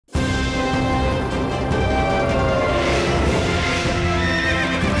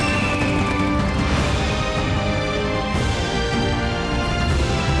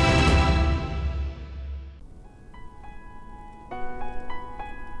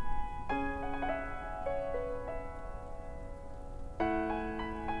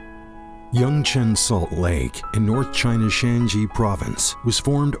Yuncheng Salt Lake in North China's Shanxi province was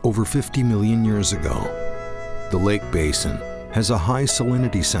formed over 50 million years ago. The lake basin has a high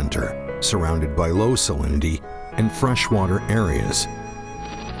salinity center surrounded by low salinity and freshwater areas.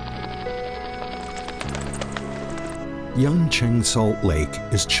 Yuncheng Salt Lake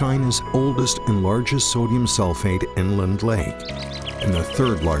is China's oldest and largest sodium sulphate inland lake, and the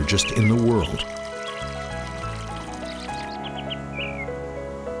third largest in the world.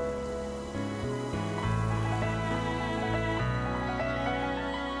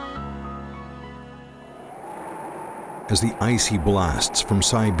 As the icy blasts from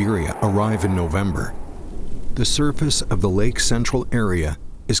Siberia arrive in November, the surface of the lake's central area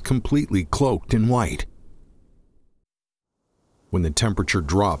is completely cloaked in white. When the temperature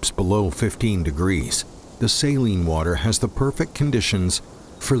drops below 15 degrees, the saline water has the perfect conditions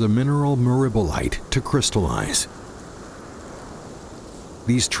for the mineral muribolite to crystallize.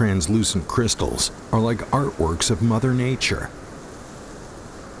 These translucent crystals are like artworks of Mother Nature.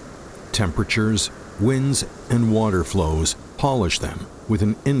 Temperatures, winds, and water flows polish them with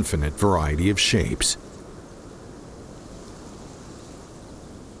an infinite variety of shapes.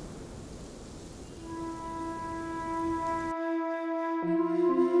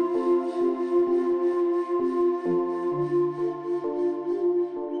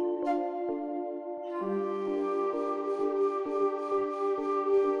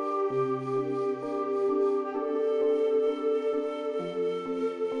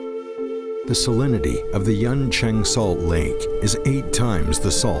 The salinity of the Yuncheng Salt Lake is 8 times the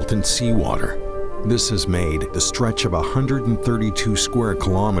salt in seawater. This has made the stretch of 132 square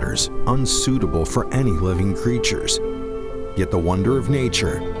kilometers unsuitable for any living creatures. Yet the wonder of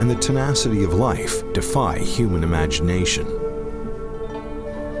nature and the tenacity of life defy human imagination.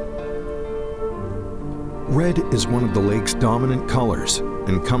 Red is one of the lake's dominant colors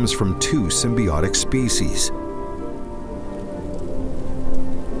and comes from 2 symbiotic species.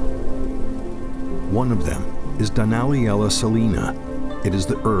 One of them is Dinaliella salina. It is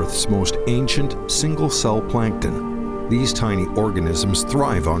the Earth's most ancient single-cell plankton. These tiny organisms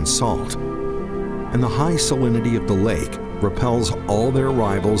thrive on salt, and the high salinity of the lake repels all their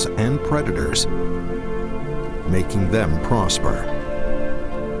rivals and predators, making them prosper.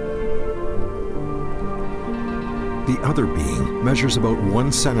 The other being measures about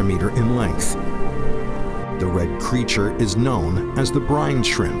 1 centimeter in length. The red creature is known as the brine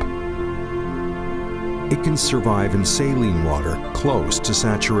shrimp. It can survive in saline water close to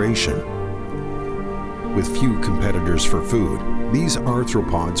saturation. With few competitors for food, these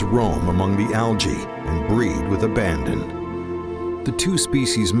arthropods roam among the algae and breed with abandon. The 2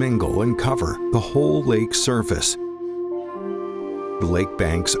 species mingle and cover the whole lake surface. The lake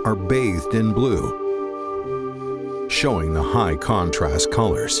banks are bathed in blue, showing the high contrast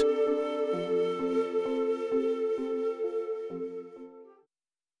colors.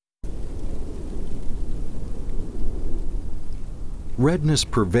 Redness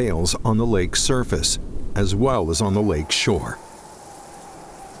prevails on the lake's surface, as well as on the lake's shore.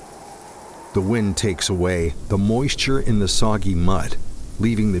 The wind takes away the moisture in the soggy mud,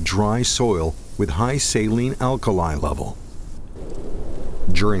 leaving the dry soil with high saline alkali level.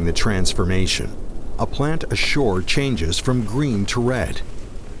 During the transformation, a plant ashore changes from green to red.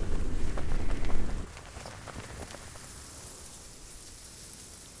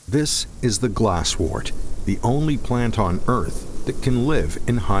 This is the glasswort, the only plant on Earth that can live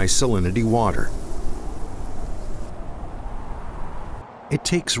in high salinity water. It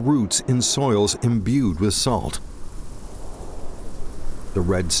takes roots in soils imbued with salt. The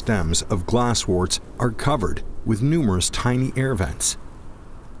red stems of glassworts are covered with numerous tiny air vents.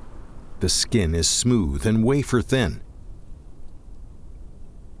 The skin is smooth and wafer thin.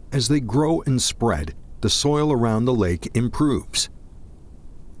 As they grow and spread, the soil around the lake improves.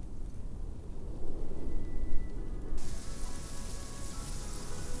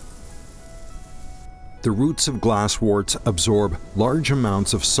 The roots of glassworts absorb large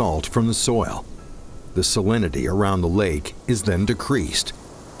amounts of salt from the soil. The salinity around the lake is then decreased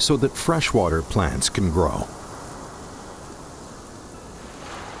so that freshwater plants can grow.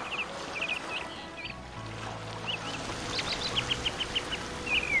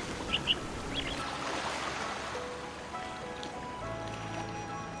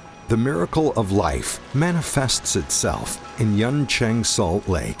 The miracle of life manifests itself in Yuncheng Salt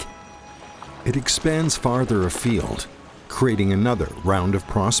Lake. It expands farther afield, creating another round of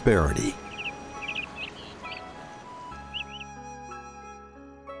prosperity.